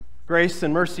Grace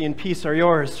and mercy and peace are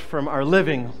yours from our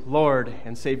living Lord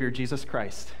and Savior Jesus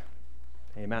Christ.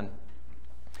 Amen.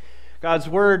 God's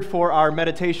word for our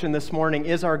meditation this morning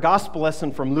is our gospel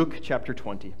lesson from Luke chapter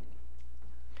 20.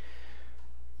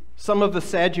 Some of the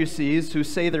Sadducees, who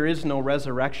say there is no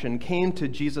resurrection, came to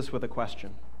Jesus with a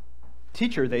question.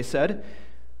 "Teacher," they said,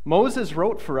 "Moses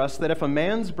wrote for us that if a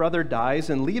man's brother dies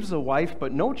and leaves a wife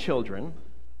but no children,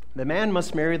 the man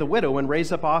must marry the widow and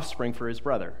raise up offspring for his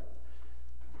brother.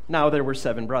 Now there were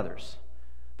 7 brothers.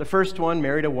 The first one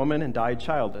married a woman and died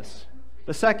childless.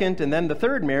 The second and then the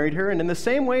third married her, and in the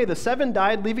same way the 7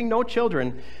 died, leaving no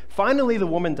children. Finally the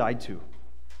woman died too.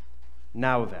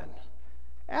 Now then,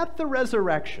 at the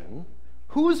resurrection,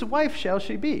 whose wife shall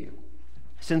she be,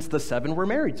 since the 7 were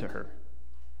married to her?"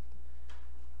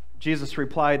 Jesus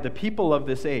replied, "The people of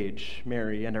this age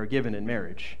marry and are given in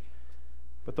marriage.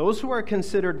 But those who are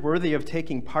considered worthy of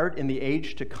taking part in the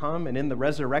age to come and in the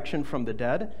resurrection from the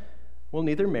dead will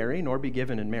neither marry nor be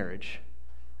given in marriage,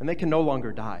 and they can no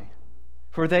longer die,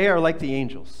 for they are like the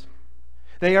angels.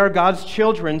 They are God's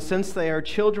children, since they are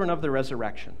children of the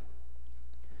resurrection.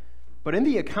 But in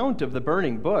the account of the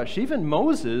burning bush, even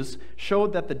Moses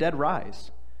showed that the dead rise,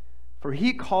 for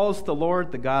he calls the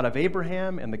Lord the God of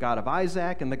Abraham and the God of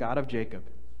Isaac and the God of Jacob.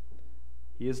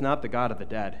 He is not the God of the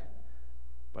dead,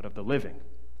 but of the living,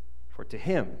 for to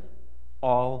him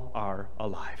all are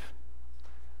alive."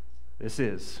 This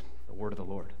is the word of the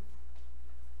Lord.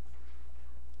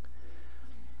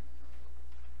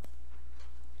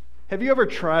 Have you ever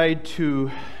tried to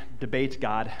debate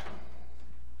God?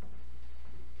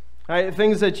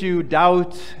 Things that you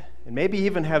doubt and maybe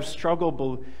even have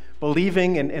struggled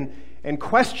believing and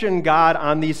question God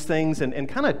on these things and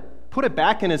kind of put it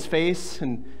back in his face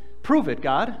and prove it,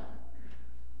 God.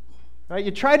 Right?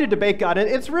 You try to debate God, and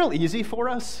it's real easy for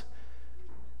us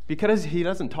because he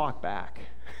doesn't talk back.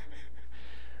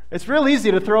 It's real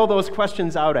easy to throw those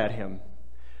questions out at him.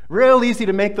 Real easy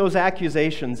to make those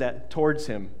accusations towards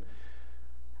him.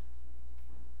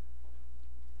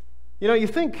 You know, you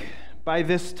think by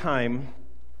this time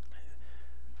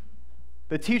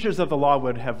the teachers of the law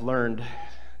would have learned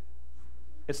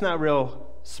it's not real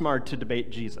smart to debate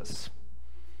Jesus.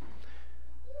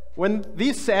 When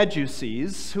these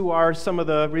Sadducees, who are some of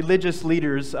the religious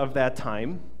leaders of that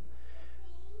time,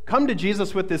 come to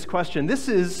Jesus with this question, this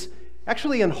is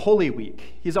actually in Holy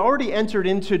Week. He's already entered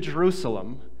into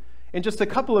Jerusalem. In just a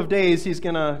couple of days, he's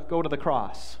going to go to the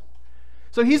cross.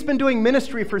 So he's been doing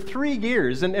ministry for 3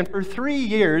 years, and for 3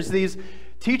 years, these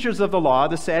teachers of the law,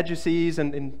 the Sadducees,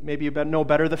 and maybe you know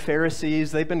better, the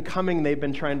Pharisees, they've been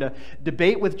trying to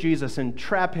debate with Jesus and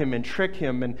trap him and trick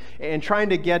him and trying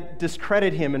to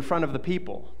discredit him in front of the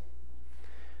people.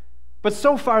 But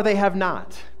so far, they have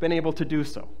not been able to do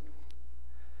so.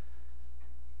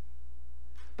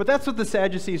 But that's what the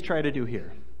Sadducees try to do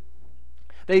here.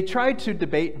 They tried to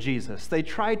debate Jesus. They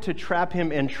tried to trap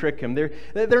him and trick him.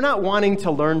 They're not wanting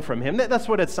to learn from him. That's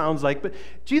what it sounds like. But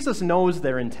Jesus knows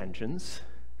their intentions.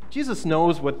 Jesus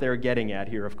knows what they're getting at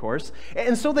here, of course.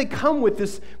 And so they come with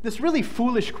this really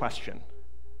foolish question.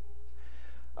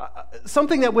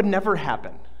 Something that would never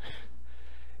happen.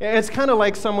 It's kind of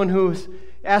like someone who's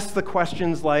asked the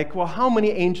questions like, well, how many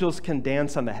angels can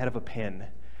dance on the head of a pin?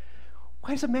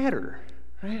 Why does it matter,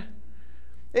 right?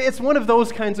 It's one of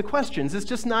those kinds of questions.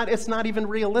 It's not even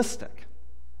realistic.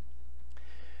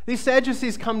 These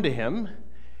Sadducees come to him,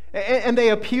 and they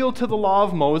appeal to the law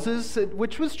of Moses,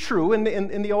 which was true.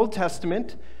 In the Old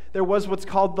Testament, there was what's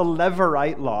called the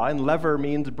Levirate law, and lever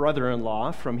means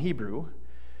brother-in-law from Hebrew,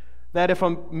 that if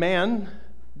a man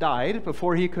died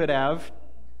before he could have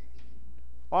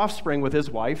offspring with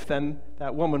his wife, then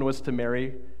that woman was to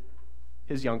marry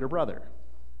his younger brother,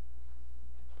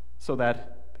 so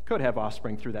that could have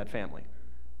offspring through that family.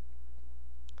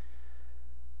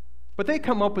 But they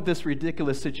come up with this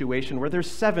ridiculous situation where there's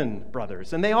 7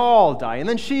 brothers, and they all die, and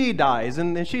then she dies,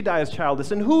 and then she dies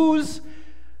childless. And whose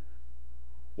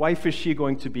wife is she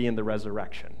going to be in the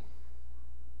resurrection?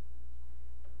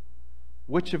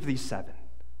 Which of these 7?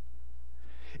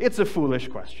 It's a foolish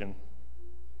question.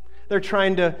 They're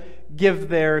trying to give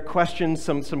their question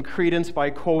some credence by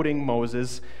quoting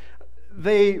Moses.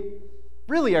 They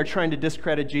really are trying to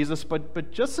discredit Jesus,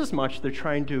 but just as much they're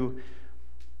trying to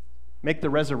make the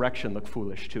resurrection look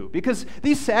foolish too. Because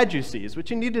these Sadducees, what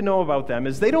you need to know about them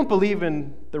is they don't believe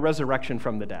in the resurrection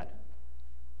from the dead.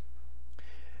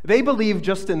 They believe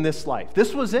just in this life.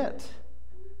 This was it.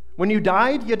 When you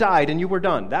died and you were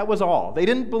done. That was all. They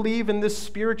didn't believe in this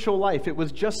spiritual life. It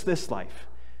was just this life.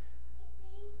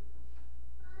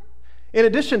 In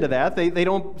addition to that,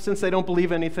 since they don't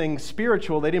believe anything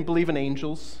spiritual, they didn't believe in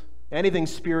angels, anything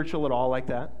spiritual at all like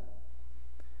that.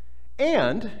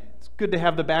 And it's good to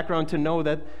have the background to know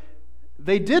that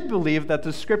they did believe that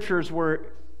the scriptures were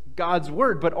God's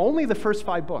word, but only the first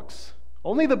 5 books.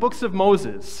 Only the books of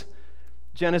Moses: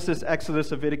 Genesis, Exodus,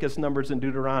 Leviticus, Numbers, and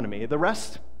Deuteronomy. The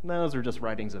rest, those are just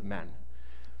writings of men.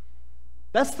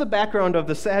 That's the background of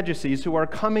the Sadducees, who are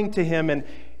coming to him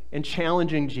and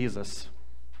challenging Jesus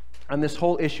on this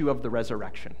whole issue of the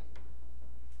resurrection.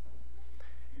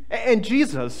 And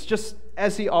Jesus, just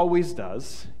as he always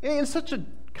does, in such a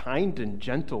kind and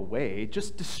gentle way,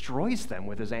 just destroys them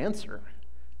with his answer.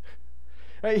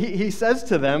 He says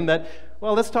to them that,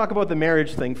 well, let's talk about the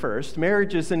marriage thing first.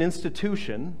 Marriage is an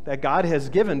institution that God has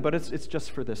given, but it's just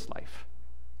for this life.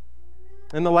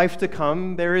 In the life to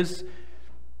come, there isn't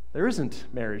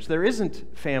marriage. There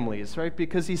isn't families, right?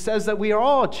 Because he says that we are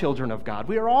all children of God.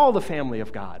 We are all the family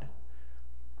of God.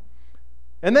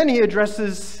 And then he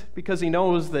addresses, because he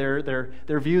knows their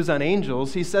views on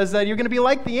angels, he says that you're going to be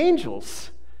like the angels.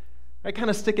 Right?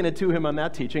 Kind of sticking it to him on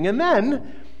that teaching. And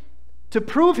then, to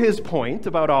prove his point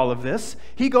about all of this,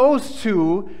 he goes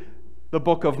to the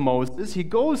book of Moses. He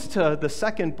goes to the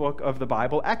second book of the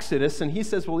Bible, Exodus, and he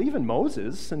says, well, even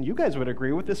Moses, and you guys would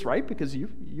agree with this, right? Because you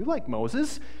like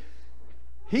Moses.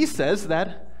 He says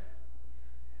that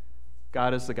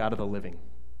God is the God of the living.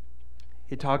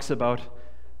 He talks about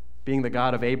being the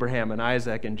God of Abraham and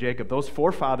Isaac and Jacob, those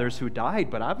forefathers who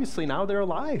died, but obviously now they're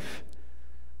alive.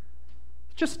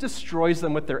 It just destroys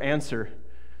them with their answer.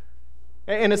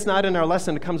 And it's not in our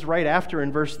lesson. It comes right after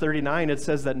in verse 39. It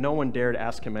says that no one dared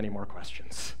ask him any more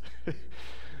questions.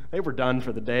 They were done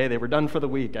for the day. They were done for the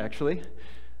week, actually.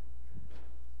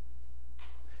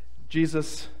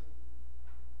 Jesus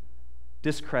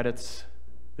discredits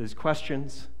these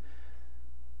questions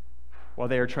while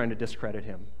they are trying to discredit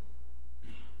him.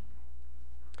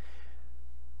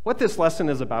 What this lesson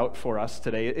is about for us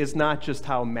today is not just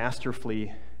how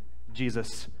masterfully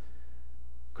Jesus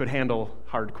could handle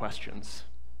hard questions.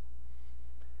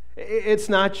 It's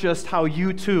not just how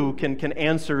you too can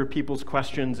answer people's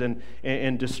questions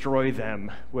and destroy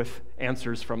them with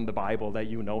answers from the Bible that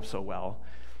you know so well.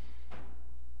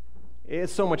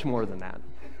 It's so much more than that.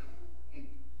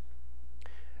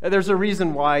 There's a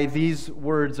reason why these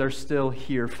words are still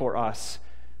here for us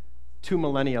 2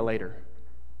 millennia later.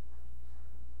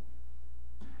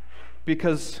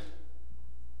 Because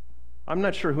I'm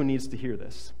not sure who needs to hear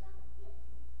this.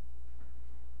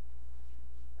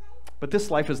 But this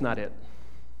life is not it.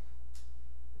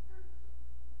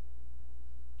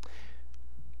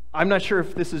 I'm not sure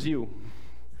if this is you.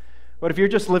 But if you're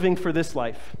just living for this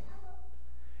life,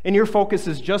 and your focus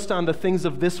is just on the things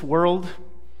of this world,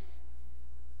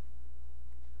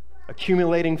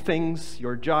 accumulating things,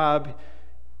 your job,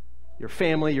 your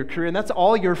family, your career, and that's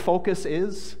all your focus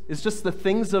is just the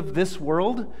things of this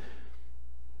world,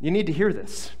 you need to hear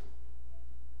this.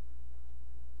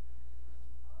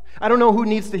 I don't know who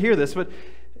needs to hear this, but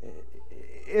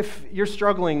if you're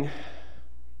struggling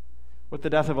with the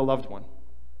death of a loved one,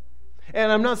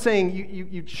 and I'm not saying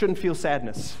you shouldn't feel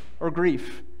sadness or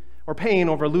grief or pain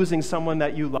over losing someone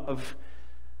that you love,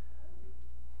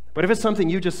 but if it's something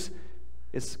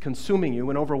is consuming you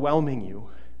and overwhelming you,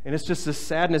 and it's just this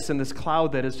sadness and this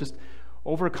cloud that has just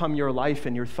overcome your life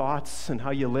and your thoughts and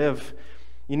how you live,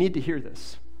 you need to hear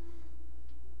this.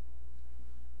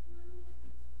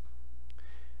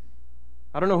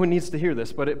 I don't know who needs to hear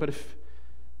this, but if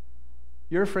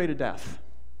you're afraid of death,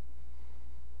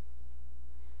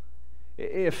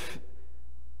 if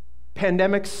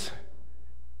pandemics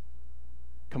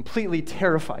completely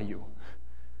terrify you,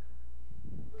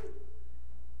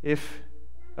 if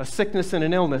a sickness and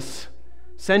an illness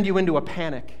send you into a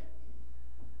panic,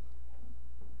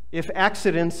 if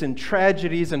accidents and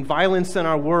tragedies and violence in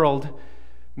our world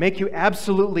make you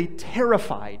absolutely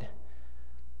terrified,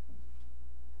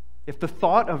 if the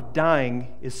thought of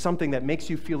dying is something that makes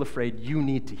you feel afraid, you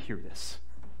need to hear this.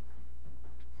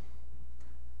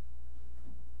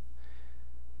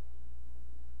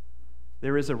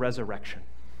 There is a resurrection.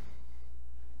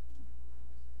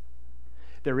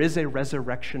 There is a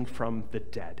resurrection from the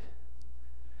dead.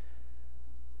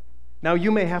 Now,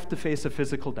 you may have to face a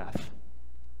physical death.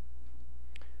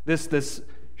 This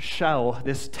shell,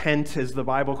 this tent, as the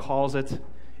Bible calls it,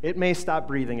 it may stop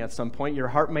breathing at some point. Your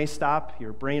heart may stop.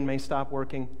 Your brain may stop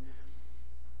working.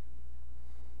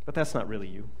 But that's not really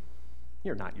you.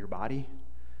 You're not your body.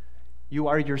 You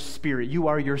are your spirit. You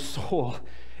are your soul.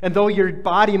 And though your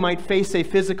body might face a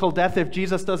physical death if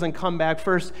Jesus doesn't come back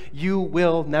first, you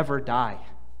will never die.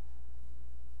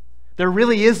 There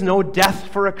really is no death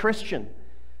for a Christian.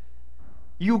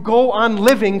 You go on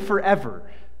living forever.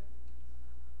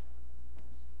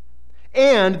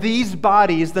 And these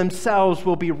bodies themselves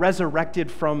will be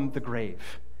resurrected from the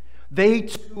grave. They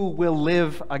too will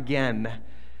live again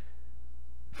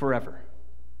forever.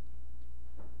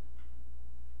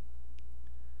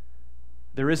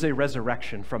 There is a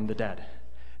resurrection from the dead.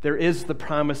 There is the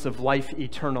promise of life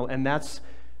eternal, and that's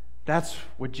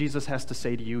what Jesus has to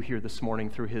say to you here this morning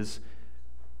through his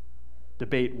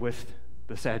debate with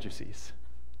the Sadducees.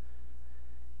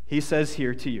 He says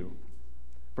here to you,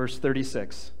 verse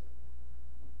 36,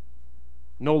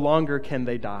 "No longer can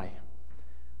they die,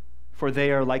 for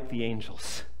they are like the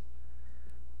angels."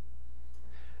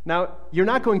 Now, you're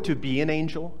not going to be an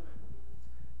angel,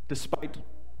 despite a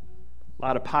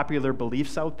lot of popular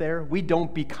beliefs out there. We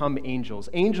don't become angels.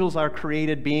 Angels are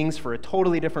created beings for a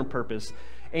totally different purpose.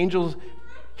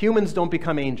 Humans don't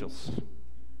become angels.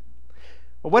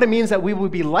 But what it means that we will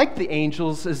be like the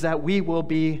angels is that we will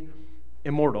be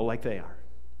immortal like they are.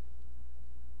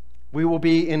 We will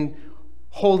be in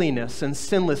holiness and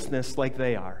sinlessness like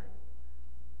they are.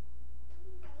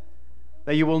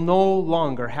 That you will no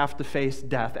longer have to face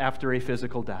death after a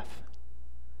physical death.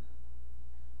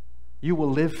 You will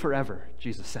live forever,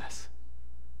 Jesus says.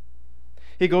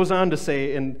 He goes on to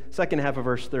say in the second half of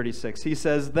verse 36, he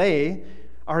says, "They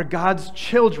are God's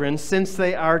children since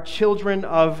they are children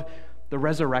of the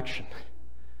resurrection."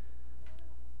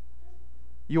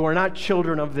 You are not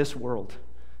children of this world.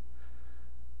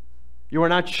 You are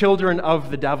not children of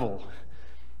the devil.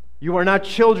 You are not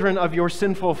children of your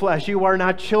sinful flesh. You are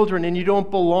not children, and you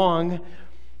don't belong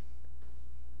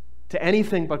to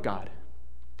anything but God.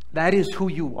 That is who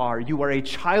you are. You are a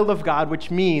child of God, which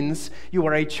means you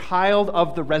are a child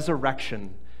of the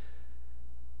resurrection.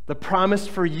 The promise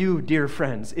for you, dear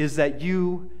friends, is that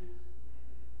you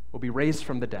will be raised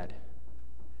from the dead.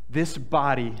 This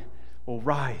body will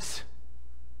rise.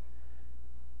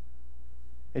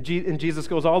 And Jesus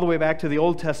goes all the way back to the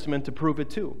Old Testament to prove it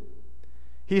too.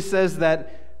 He says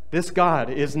that this God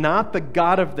is not the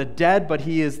God of the dead, but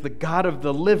he is the God of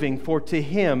the living, for to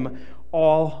him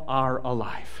all are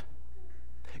alive.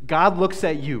 God looks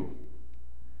at you,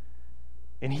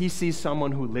 and he sees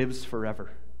someone who lives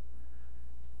forever.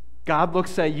 God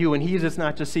looks at you, and he does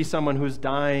not just see someone who's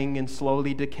dying and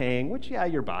slowly decaying, which, yeah,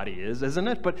 your body is, isn't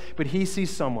it? But he sees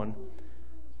someone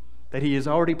that he has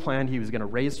already planned he was going to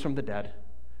raise from the dead,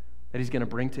 that he's going to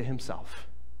bring to himself.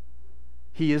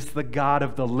 He is the God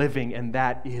of the living, and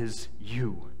that is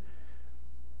you.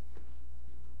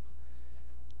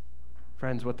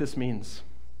 Friends, what this means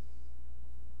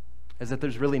is that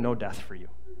there's really no death for you.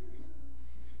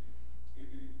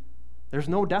 There's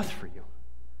no death for you.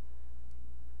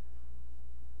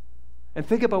 And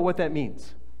think about what that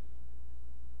means.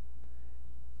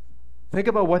 Think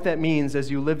about what that means as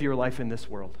you live your life in this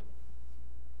world.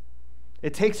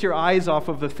 It takes your eyes off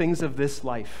of the things of this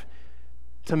life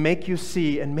to make you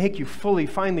see and make you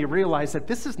finally realize that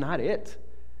this is not it.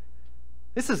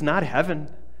 This is not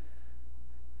heaven.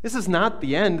 This is not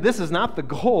the end. This is not the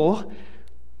goal.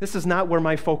 This is not where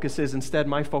my focus is. Instead,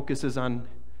 my focus is on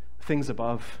things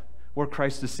above, where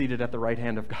Christ is seated at the right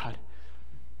hand of God.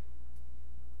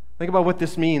 Think about what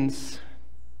this means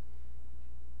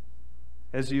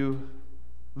as you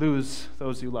lose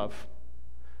those you love.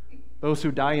 Those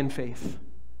who die in faith.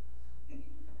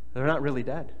 They're not really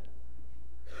dead.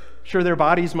 Sure, their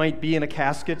bodies might be in a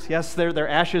casket. Yes, their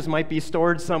ashes might be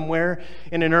stored somewhere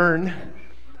in an urn.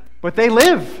 But they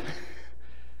live.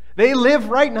 They live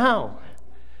right now.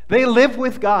 They live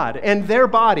with God. And their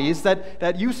bodies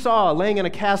that you saw laying in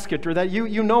a casket or that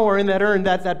you know are in that urn,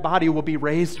 that body will be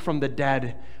raised from the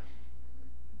dead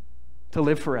to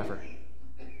live forever.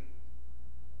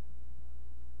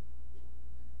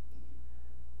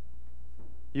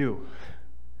 You,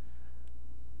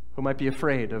 who might be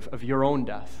afraid of your own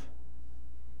death,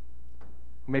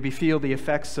 who maybe feel the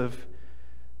effects of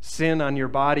sin on your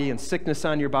body and sickness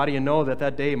on your body and know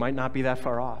that day might not be that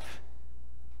far off.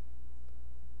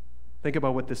 Think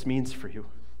about what this means for you.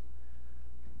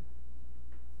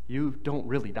 You don't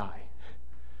really die.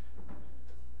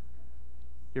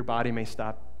 Your body may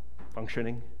stop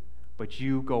functioning, but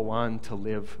you go on to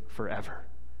live forever.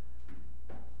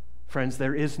 Friends,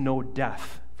 there is no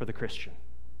death for the Christian.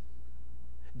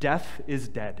 Death is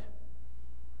dead.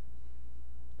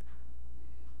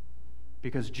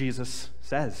 Because Jesus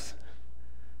says.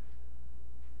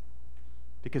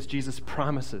 Because Jesus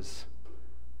promises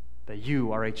that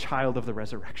you are a child of the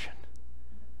resurrection.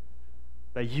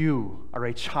 That you are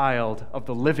a child of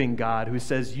the living God who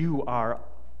says you are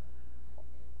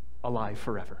alive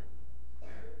forever.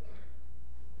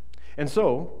 And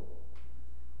so,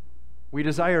 we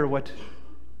desire what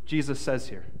Jesus says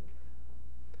here.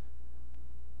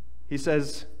 He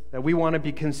says, that we want to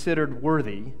be considered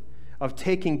worthy of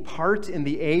taking part in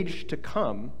the age to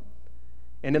come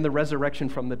and in the resurrection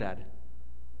from the dead.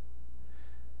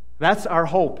 That's our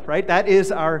hope, right? That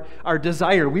is our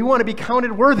desire. We want to be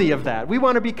counted worthy of that. We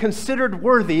want to be considered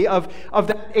worthy of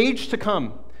that age to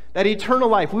come, that eternal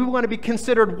life. We want to be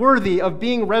considered worthy of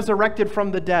being resurrected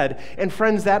from the dead. And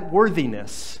friends, that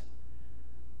worthiness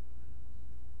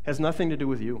has nothing to do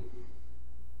with you.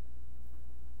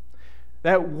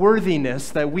 That worthiness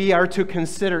that we are to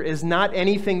consider is not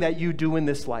anything that you do in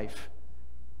this life.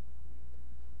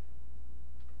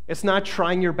 It's not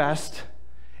trying your best.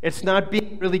 It's not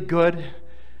being really good.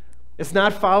 It's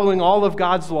not following all of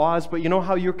God's laws, but you know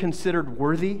how you're considered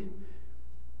worthy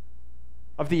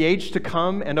of the age to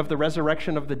come and of the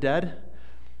resurrection of the dead?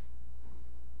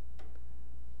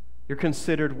 You're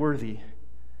considered worthy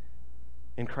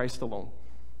in Christ alone.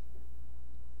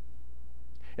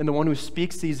 And the one who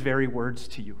speaks these very words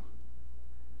to you.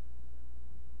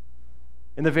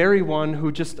 And the very one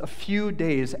who just a few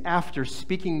days after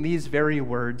speaking these very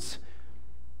words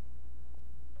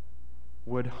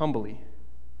would humbly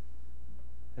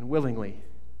and willingly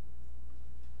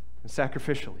and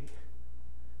sacrificially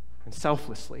and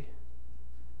selflessly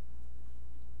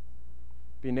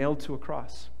be nailed to a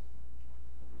cross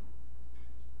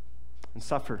and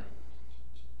suffer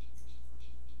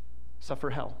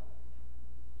hell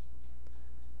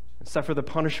and suffer the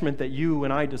punishment that you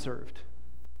and I deserved,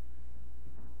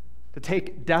 to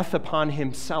take death upon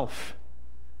himself,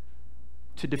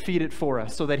 to defeat it for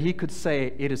us, so that he could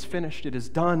say, it is finished, it is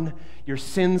done, your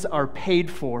sins are paid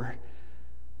for.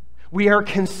 We are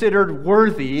considered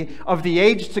worthy of the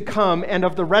age to come and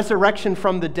of the resurrection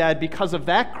from the dead because of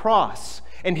that cross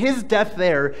and his death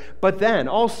there, but then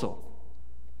also,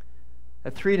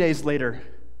 that 3 days later,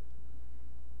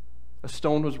 a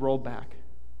stone was rolled back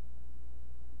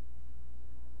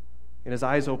and his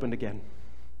eyes opened again.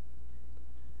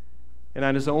 And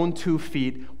on his own 2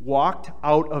 feet, walked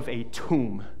out of a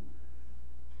tomb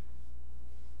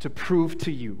to prove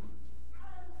to you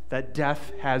that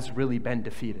death has really been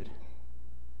defeated.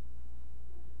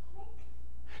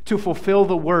 To fulfill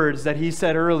the words that he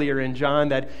said earlier in John,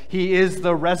 that he is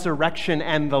the resurrection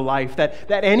and the life, that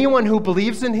anyone who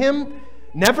believes in him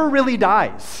never really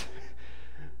dies.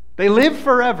 They live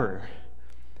forever.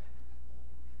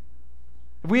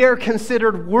 We are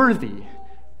considered worthy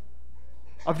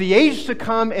of the age to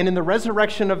come and in the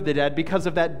resurrection of the dead because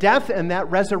of that death and that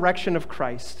resurrection of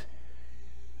Christ.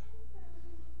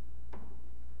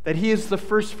 That he is the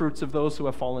first fruits of those who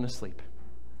have fallen asleep.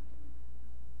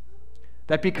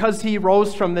 That because he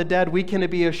rose from the dead, we can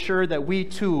be assured that we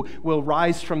too will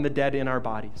rise from the dead in our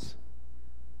bodies.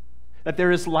 That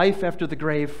there is life after the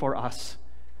grave for us.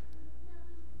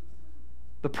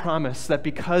 The promise that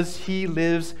because he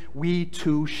lives, we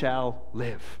too shall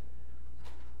live.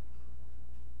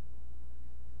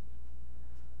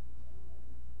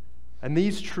 And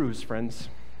these truths, friends,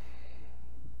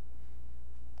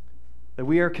 that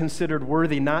we are considered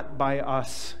worthy not by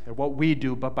us or what we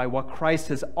do, but by what Christ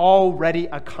has already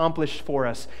accomplished for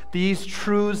us. These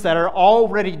truths that are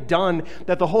already done,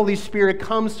 that the Holy Spirit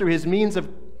comes through his means of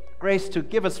grace to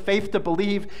give us faith to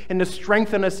believe and to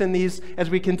strengthen us in these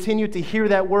as we continue to hear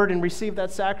that word and receive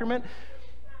that sacrament.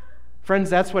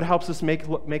 Friends, that's what helps us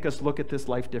make us look at this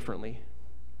life differently.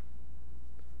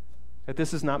 That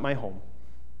this is not my home.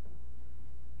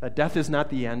 That death is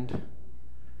not the end.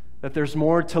 That there's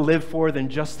more to live for than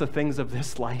just the things of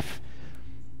this life.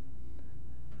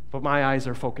 But my eyes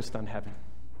are focused on heaven.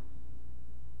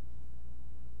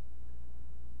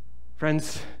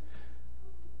 Friends,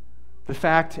 the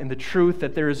fact and the truth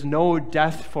that there is no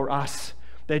death for us,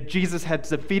 that Jesus has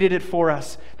defeated it for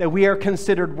us, that we are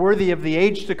considered worthy of the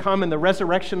age to come and the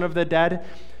resurrection of the dead,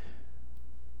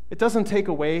 it doesn't take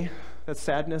away that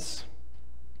sadness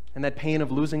and that pain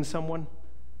of losing someone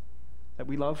that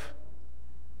we love.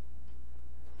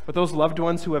 But those loved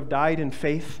ones who have died in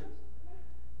faith,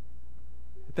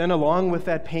 then along with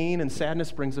that pain and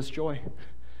sadness brings us joy.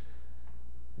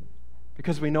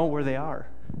 Because we know where they are.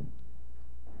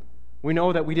 We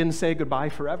know that we didn't say goodbye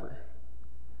forever.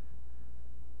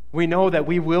 We know that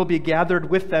we will be gathered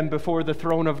with them before the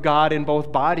throne of God in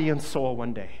both body and soul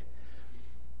one day.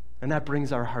 And that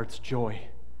brings our hearts joy.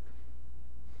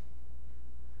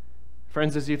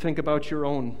 Friends, as you think about your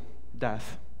own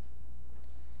death,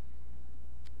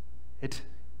 it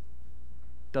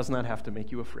does not have to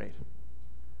make you afraid.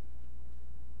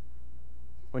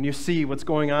 When you see what's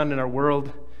going on in our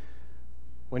world,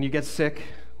 when you get sick,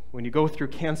 when you go through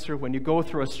cancer, when you go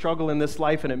through a struggle in this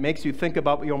life and it makes you think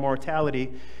about your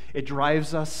mortality, it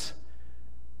drives us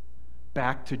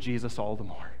back to Jesus all the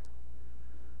more.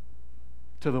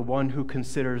 to the one who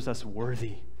considers us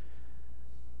worthy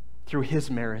through his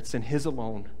merits and his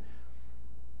alone.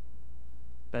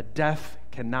 That death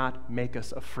cannot make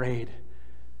us afraid.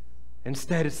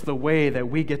 Instead, it's the way that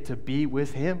we get to be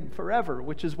with him forever,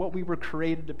 which is what we were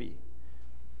created to be.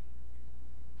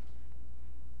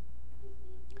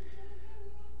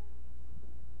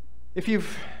 If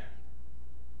you've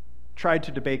tried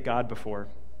to debate God before,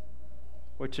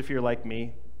 which if you're like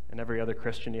me and every other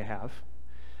Christian you have,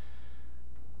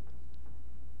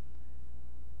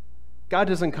 God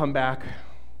doesn't come back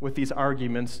with these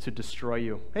arguments to destroy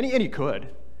you. And he could.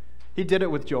 He did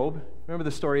it with Job. Remember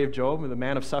the story of Job, the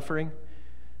man of suffering,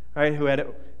 right, who had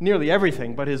nearly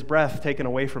everything but his breath taken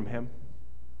away from him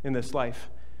in this life.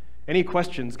 And he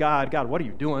questions God, God, what are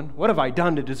you doing? What have I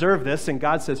done to deserve this? And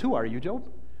God says, who are you, Job?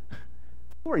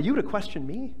 Who are you to question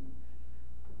me?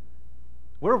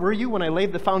 Where were you when I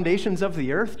laid the foundations of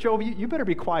the earth? Job, you better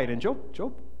be quiet. And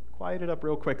Job quieted up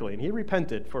real quickly, and he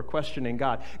repented for questioning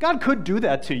God. God could do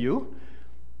that to you.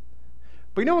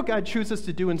 But you know what God chooses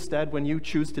to do instead when you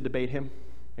choose to debate him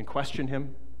and question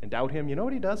him and doubt him? You know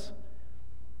what he does?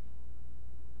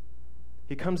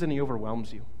 He comes and he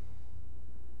overwhelms you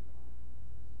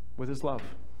with his love.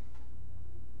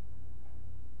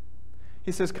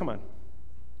 He says, come on.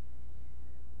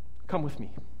 Come with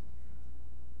me.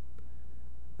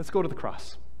 Let's go to the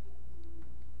cross.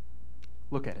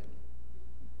 Look at it.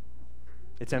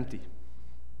 It's empty.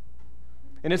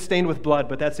 And it's stained with blood,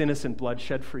 but that's innocent blood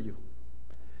shed for you.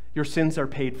 Your sins are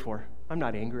paid for. I'm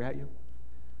not angry at you.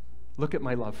 Look at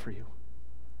my love for you.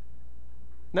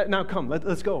 Now come,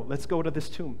 let's go. Let's go to this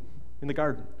tomb in the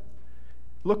garden.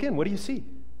 Look in. What do you see?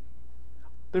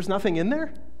 There's nothing in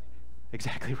there?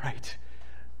 Exactly right.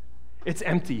 It's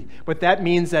empty, but that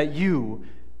means that you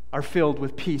are filled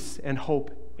with peace and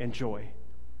hope and joy.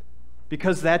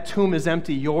 Because that tomb is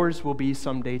empty, yours will be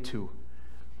someday too.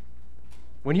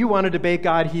 When you want to debate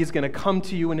God, he's going to come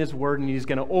to you in his word, and he's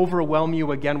going to overwhelm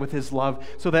you again with his love,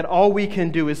 so that all we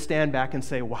can do is stand back and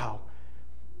say, wow,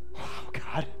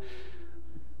 God.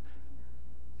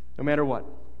 No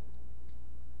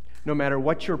matter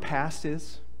what your past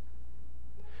is,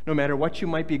 no matter what you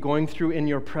might be going through in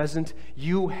your present,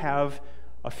 you have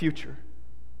a future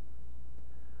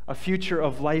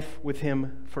of life with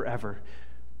him forever.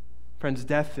 Friends,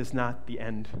 death is not the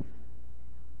end.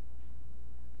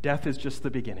 Death is just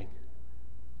the beginning.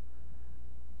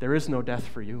 There is no death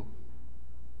for you.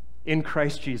 In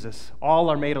Christ Jesus, all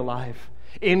are made alive.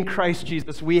 In Christ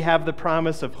Jesus, we have the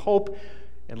promise of hope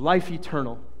and life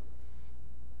eternal.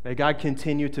 May God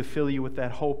continue to fill you with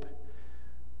that hope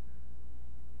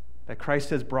that Christ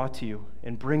has brought to you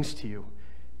and brings to you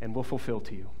and will fulfill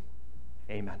to you.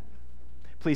 Amen.